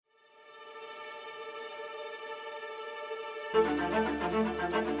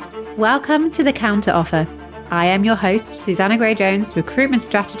Welcome to The Counter Offer. I am your host, Susanna Gray-Jones, recruitment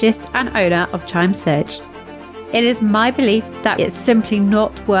strategist and owner of Chime Search. It is my belief that it's simply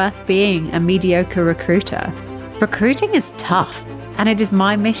not worth being a mediocre recruiter. Recruiting is tough, and it is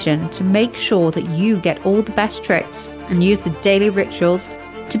my mission to make sure that you get all the best tricks and use the daily rituals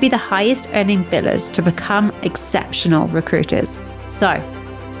to be the highest earning billers to become exceptional recruiters. So,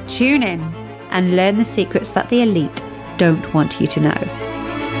 tune in and learn the secrets that the elite don't want you to know.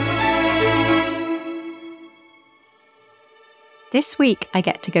 This week, I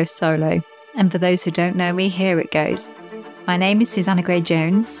get to go solo. And for those who don't know me, here it goes. My name is Susanna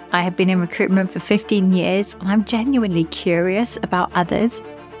Gray-Jones. I have been in recruitment for 15 years, and I'm genuinely curious about others,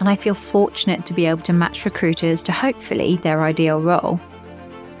 and I feel fortunate to be able to match recruiters to hopefully their ideal role.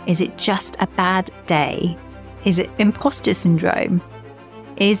 Is it just a bad day? Is it imposter syndrome?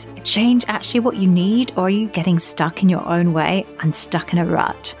 Is change actually what you need, or are you getting stuck in your own way and stuck in a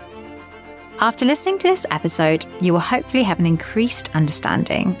rut? After listening to this episode, you will hopefully have an increased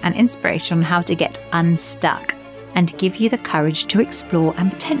understanding and inspiration on how to get unstuck and give you the courage to explore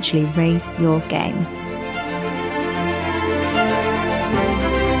and potentially raise your game.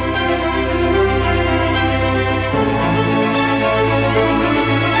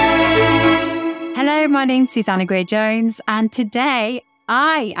 Hello, my name's Susanna Gray-Jones, and today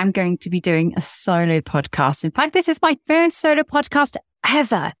I am going to be doing a solo podcast. In fact, this is my first solo podcast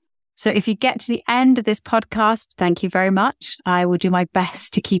ever. So if you get to the end of this podcast, thank you very much. I will do my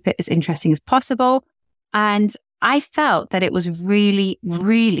best to keep it as interesting as possible. And I felt that it was really,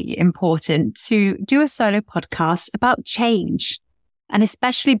 really important to do a solo podcast about change. And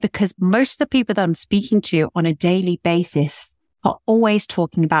especially because most of the people that I'm speaking to on a daily basis are always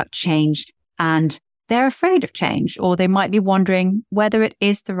talking about change, and they're afraid of change, or they might be wondering whether it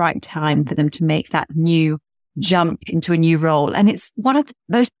is the right time for them to make that new jump into a new role. And it's one of the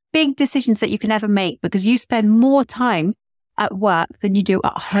most big decisions that you can ever make, because you spend more time at work than you do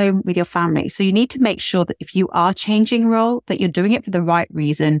at home with your family. So you need to make sure that if you are changing role, that you're doing it for the right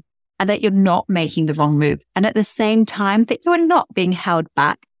reason and that you're not making the wrong move. And at the same time, that you are not being held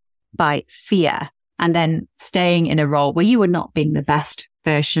back by fear and then staying in a role where you are not being the best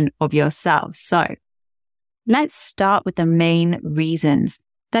version of yourself. So let's start with the main reasons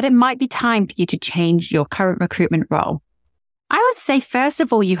that it might be time for you to change your current recruitment role. I would say, first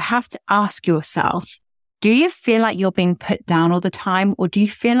of all, you have to ask yourself, do you feel like you're being put down all the time, or do you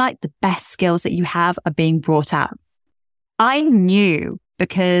feel like the best skills that you have are being brought out? I knew,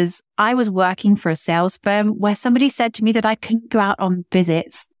 because I was working for a sales firm where somebody said to me that I couldn't go out on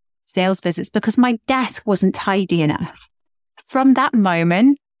sales visits, because my desk wasn't tidy enough. From that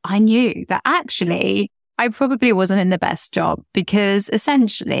moment, I knew that actually I probably wasn't in the best job, because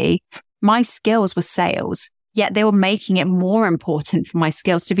essentially my skills were sales, yet they were making it more important for my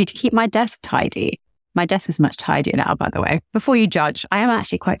skills to keep my desk tidy. My desk is much tidier now, by the way. Before you judge, I am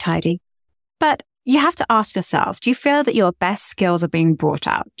actually quite tidy. But you have to ask yourself, do you feel that your best skills are being brought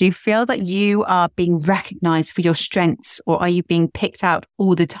out? Do you feel that you are being recognized for your strengths, or are you being picked out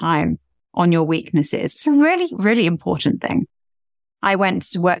all the time on your weaknesses? It's a really, really important thing. I went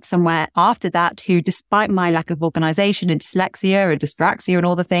to work somewhere after that who, despite my lack of organization and dyslexia and dyspraxia and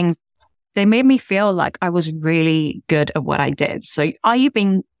all the things, they made me feel like I was really good at what I did. So are you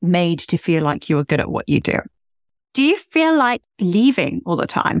being made to feel like you are good at what you do? Do you feel like leaving all the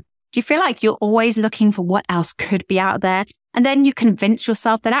time? Do you feel like you're always looking for what else could be out there? And then you convince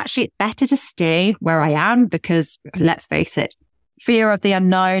yourself that actually it's better to stay where I am, because let's face it, fear of the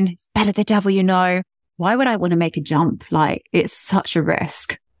unknown, it's better the devil you know. Why would I want to make a jump? Like, it's such a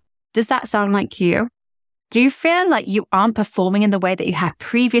risk. Does that sound like you? Do you feel like you aren't performing in the way that you had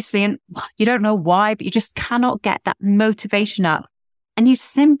previously, and you don't know why, but you just cannot get that motivation up, and you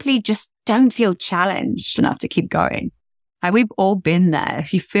simply just don't feel challenged enough to keep going? And we've all been there.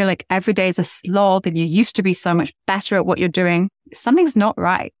 If you feel like every day is a slog and you used to be so much better at what you're doing, something's not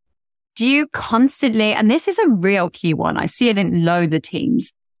right. Do you constantly, and this is a real key one, I see it in loads of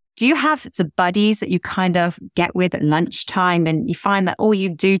teams, do you have the buddies that you kind of get with at lunchtime, and you find that all you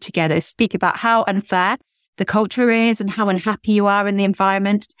do together is speak about how unfair the culture is and how unhappy you are in the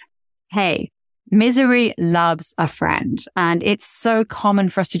environment? Hey, misery loves a friend. And it's so common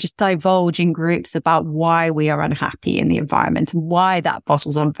for us to just divulge in groups about why we are unhappy in the environment and why that boss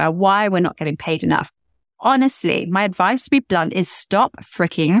was unfair, why we're not getting paid enough. Honestly, my advice, to be blunt, is stop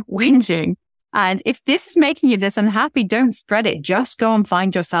freaking whinging. And if this is making you this unhappy, don't spread it. Just go and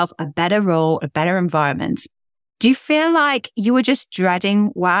find yourself a better role, a better environment. Do you feel like you were just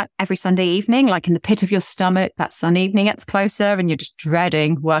dreading work every Sunday evening, like in the pit of your stomach, that Sunday evening gets closer and you're just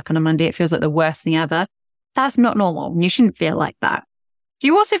dreading work on a Monday? It feels like the worst thing ever. That's not normal. You shouldn't feel like that. Do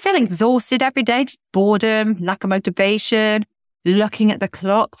you also feel exhausted every day? Just boredom, lack of motivation, looking at the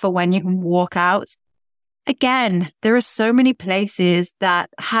clock for when you can walk out? Again, there are so many places that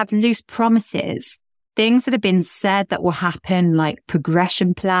have loose promises, things that have been said that will happen, like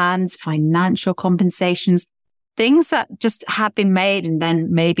progression plans, financial compensations, things that just have been made and then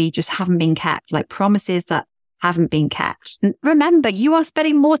maybe just haven't been kept, like promises that haven't been kept. And remember, you are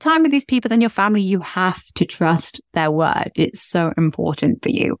spending more time with these people than your family. You have to trust their word. It's so important for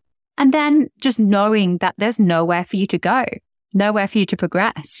you. And then just knowing that there's nowhere for you to go, nowhere for you to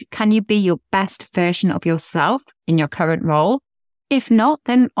progress. Can you be your best version of yourself in your current role? If not,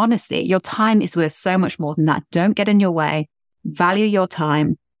 then honestly, your time is worth so much more than that. Don't get in your way. Value your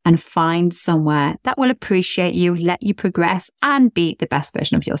time and find somewhere that will appreciate you, let you progress, and be the best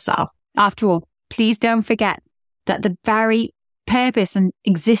version of yourself. After all, please don't forget that the very purpose and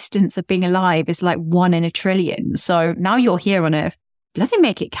existence of being alive is like 1 in a trillion. So now you're here on Earth, bloody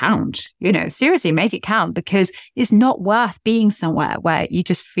make it count. Seriously, make it count, because it's not worth being somewhere where you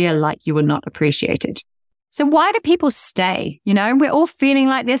just feel like you were not appreciated. So why do people stay? We're all feeling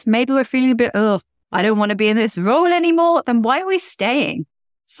like this. Maybe we're feeling a bit, I don't want to be in this role anymore. Then why are we staying?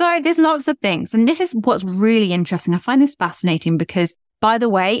 So there's lots of things. And this is what's really interesting. I find this fascinating because, by the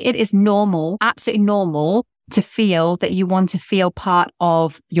way, it is normal, absolutely normal, to feel that you want to feel part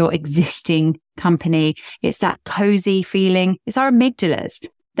of your existing company. It's that cozy feeling. It's our amygdalas.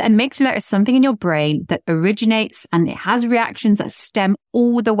 The amygdala is something in your brain that originates and it has reactions that stem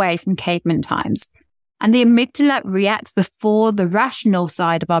all the way from caveman times. And the amygdala reacts before the rational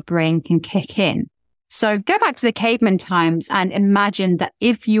side of our brain can kick in. So go back to the caveman times and imagine that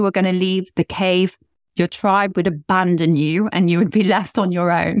if you were going to leave the cave, your tribe would abandon you and you would be left on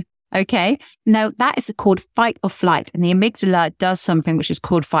your own. Okay. Now that is called fight or flight. And the amygdala does something which is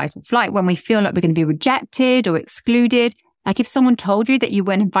called fight or flight when we feel like we're going to be rejected or excluded. Like if someone told you that you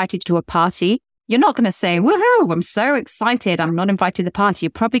weren't invited to a party, you're not going to say, woohoo, I'm so excited, I'm not invited to the party.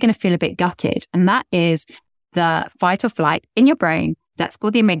 You're probably going to feel a bit gutted. And that is the fight or flight in your brain. That's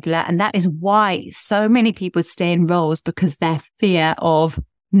called the amygdala. And that is why so many people stay in roles, because their fear of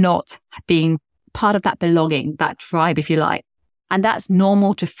not being part of that belonging, that tribe, if you like. And that's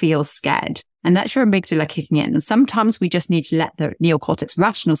normal to feel scared. And that's your amygdala kicking in. And sometimes we just need to let the neocortex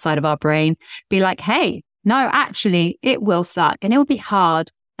rational side of our brain be like, hey, no, actually, it will suck and it will be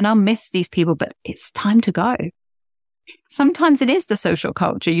hard and I'll miss these people, but it's time to go. Sometimes it is the social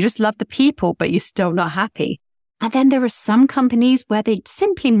culture. You just love the people, but you're still not happy. And then there are some companies where they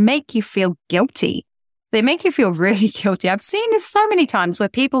simply make you feel guilty. They make you feel really guilty. I've seen this so many times where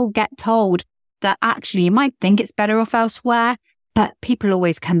people get told that actually you might think it's better off elsewhere, but people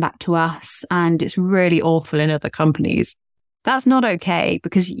always come back to us and it's really awful in other companies. That's not okay,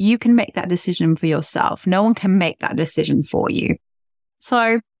 because you can make that decision for yourself. No one can make that decision for you.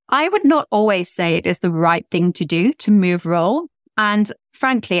 So I would not always say it is the right thing to do to move role. And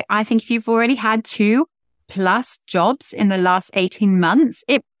frankly, I think if you've already had 2+ jobs in the last 18 months,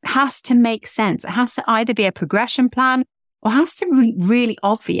 it has to make sense. It has to either be a progression plan or has to be really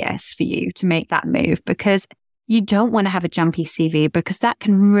obvious for you to make that move, because you don't want to have a jumpy CV, because that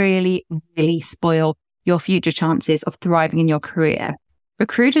can really, really spoil your future chances of thriving in your career.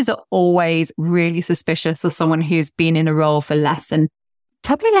 Recruiters are always really suspicious of someone who's been in a role for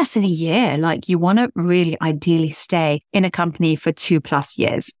probably less than a year. Like, you want to really ideally stay in a company for 2+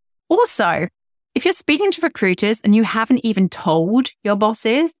 years. Also, if you're speaking to recruiters and you haven't even told your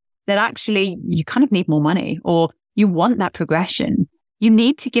bosses that actually you kind of need more money or you want that progression, you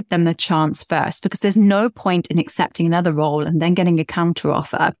need to give them the chance first, because there's no point in accepting another role and then getting a counter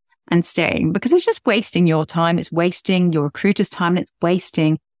offer and staying, because it's just wasting your time. It's wasting your recruiter's time and it's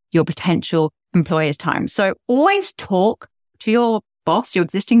wasting your potential employer's time. So always talk to your boss, your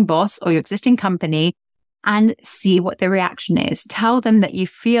existing boss or your existing company, and see what the reaction is. Tell them that you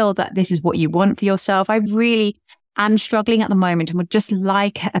feel that this is what you want for yourself. I really am struggling at the moment and would just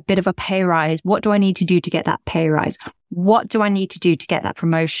like a bit of a pay rise. What do I need to do to get that pay rise? What do I need to do to get that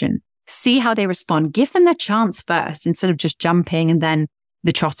promotion? See how they respond. Give them the chance first instead of just jumping and then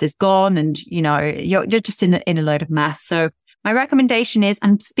the trust is gone and, you're just in a load of mess. So my recommendation is,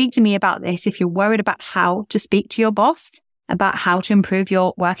 and speak to me about this if you're worried about how to speak to your boss, about how to improve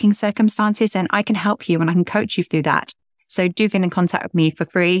your working circumstances, and I can help you and I can coach you through that. So do get in contact with me for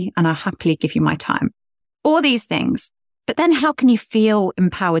free and I'll happily give you my time. All these things. But then how can you feel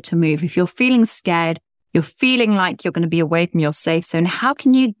empowered to move? If you're feeling scared, you're feeling like you're going to be away from your safe zone, how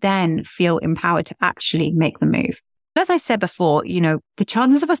can you then feel empowered to actually make the move? As I said before, the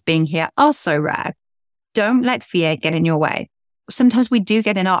chances of us being here are so rare. Don't let fear get in your way. sometimes we do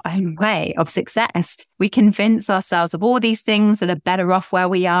get in our own way of success. We convince ourselves of all these things that are better off where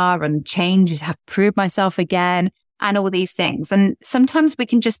we are, and change, have to prove myself again, and all these things. And sometimes we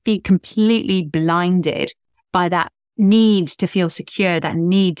can just be completely blinded by that need to feel secure, that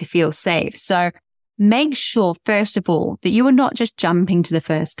need to feel safe. So make sure, first of all, that you are not just jumping to the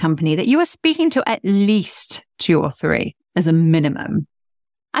first company, that you are speaking to at least 2 or 3 as a minimum.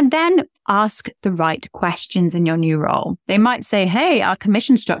 And then ask the right questions in your new role. They might say, hey, our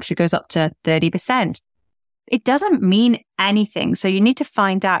commission structure goes up to 30%. It doesn't mean anything. So you need to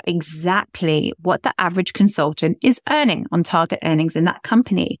find out exactly what the average consultant is earning on target earnings in that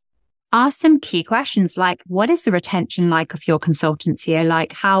company. Ask some key questions like, what is the retention like of your consultants here?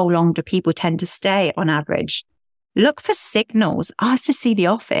 Like, how long do people tend to stay on average? Look for signals. Ask to see the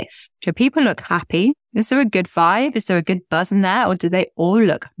office. Do people look happy? Is there a good vibe? Is there a good buzz in there? Or do they all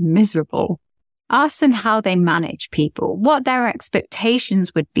look miserable? Ask them how they manage people, what their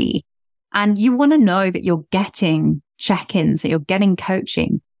expectations would be. And you want to know that you're getting check-ins, that you're getting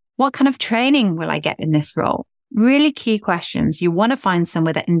coaching. What kind of training will I get in this role? Really key questions. You want to find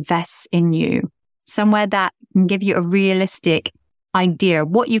somewhere that invests in you, somewhere that can give you a realistic idea of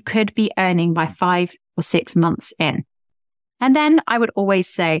what you could be earning by 5 or 6 months in. And then I would always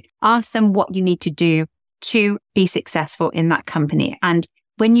say, ask them what you need to do to be successful in that company. And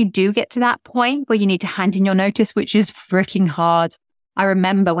when you do get to that point where you need to hand in your notice, which is freaking hard. I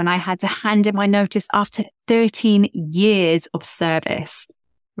remember when I had to hand in my notice after 13 years of service,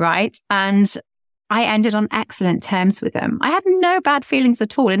 right? And I ended on excellent terms with them. I had no bad feelings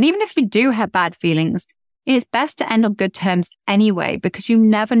at all. And even if you do have bad feelings, it's best to end on good terms anyway, because you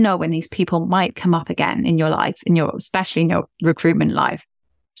never know when these people might come up again in your life, especially in your recruitment life.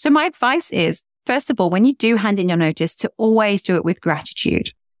 So my advice is, first of all, when you do hand in your notice, to always do it with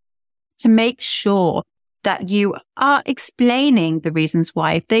gratitude, to make sure that you are explaining the reasons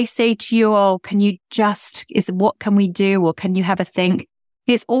why. If they say to you, oh, what can we do? Or can you have a think?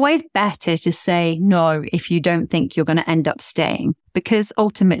 It's always better to say no if you don't think you're going to end up staying, because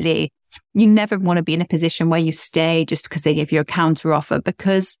ultimately you never want to be in a position where you stay just because they give you a counter offer,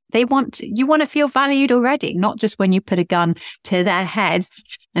 because you want to feel valued already, not just when you put a gun to their head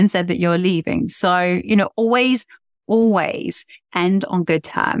and said that you're leaving. So, always end on good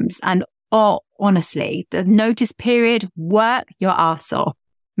terms. And honestly, the notice period, work your arse off.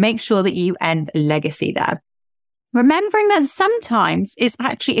 Make sure that you end a legacy there. Remembering that sometimes it's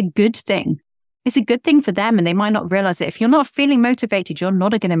actually a good thing. It's a good thing for them, and they might not realize it. If you're not feeling motivated, you're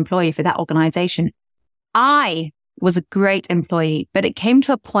not a good employee for that organization. I was a great employee, but it came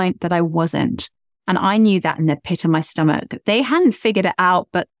to a point that I wasn't. And I knew that in the pit of my stomach. They hadn't figured it out,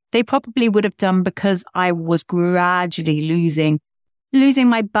 but they probably would have done, because I was gradually losing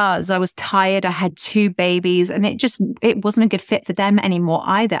my buzz. I was tired. I had 2 babies, and it wasn't a good fit for them anymore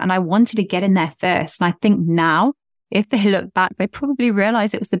either. And I wanted to get in there first. And I think now, if they look back, they probably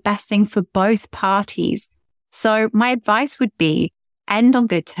realize it was the best thing for both parties. So my advice would be, end on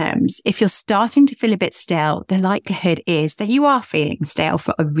good terms. If you're starting to feel a bit stale, the likelihood is that you are feeling stale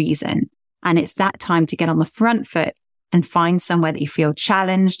for a reason. And it's that time to get on the front foot and find somewhere that you feel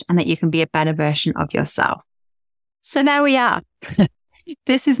challenged and that you can be a better version of yourself. So there we are.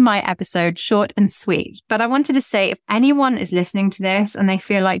 This is my episode, short and sweet. But I wanted to say, if anyone is listening to this and they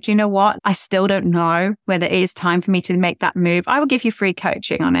feel like, do you know what? I still don't know whether it is time for me to make that move. I will give you free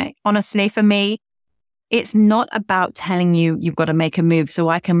coaching on it. Honestly, for me, it's not about telling you you've got to make a move so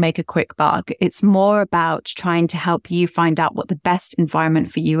I can make a quick buck. It's more about trying to help you find out what the best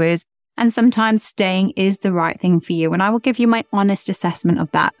environment for you is. And sometimes staying is the right thing for you. And I will give you my honest assessment of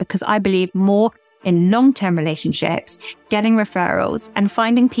that, because I believe more in long-term relationships, getting referrals, and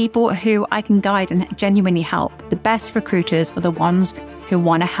finding people who I can guide and genuinely help. The best recruiters are the ones who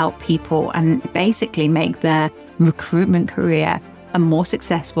want to help people and basically make their recruitment career a more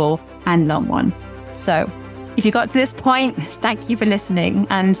successful and long one. So if you got to this point, thank you for listening.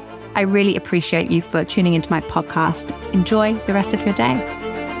 And I really appreciate you for tuning into my podcast. Enjoy the rest of your day.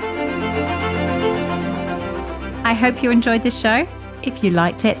 I hope you enjoyed this show. If you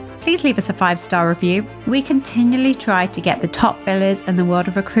liked it, please leave us a 5-star review. We continually try to get the top billers in the world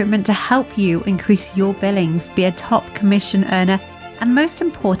of recruitment to help you increase your billings, be a top commission earner, and most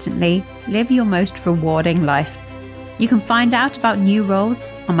importantly, live your most rewarding life. You can find out about new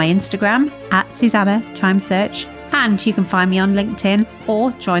roles on my Instagram at Susanna Chime Search, and you can find me on LinkedIn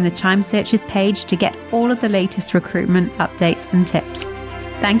or join the Chime Searches page to get all of the latest recruitment updates and tips.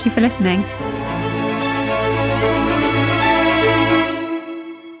 Thank you for listening.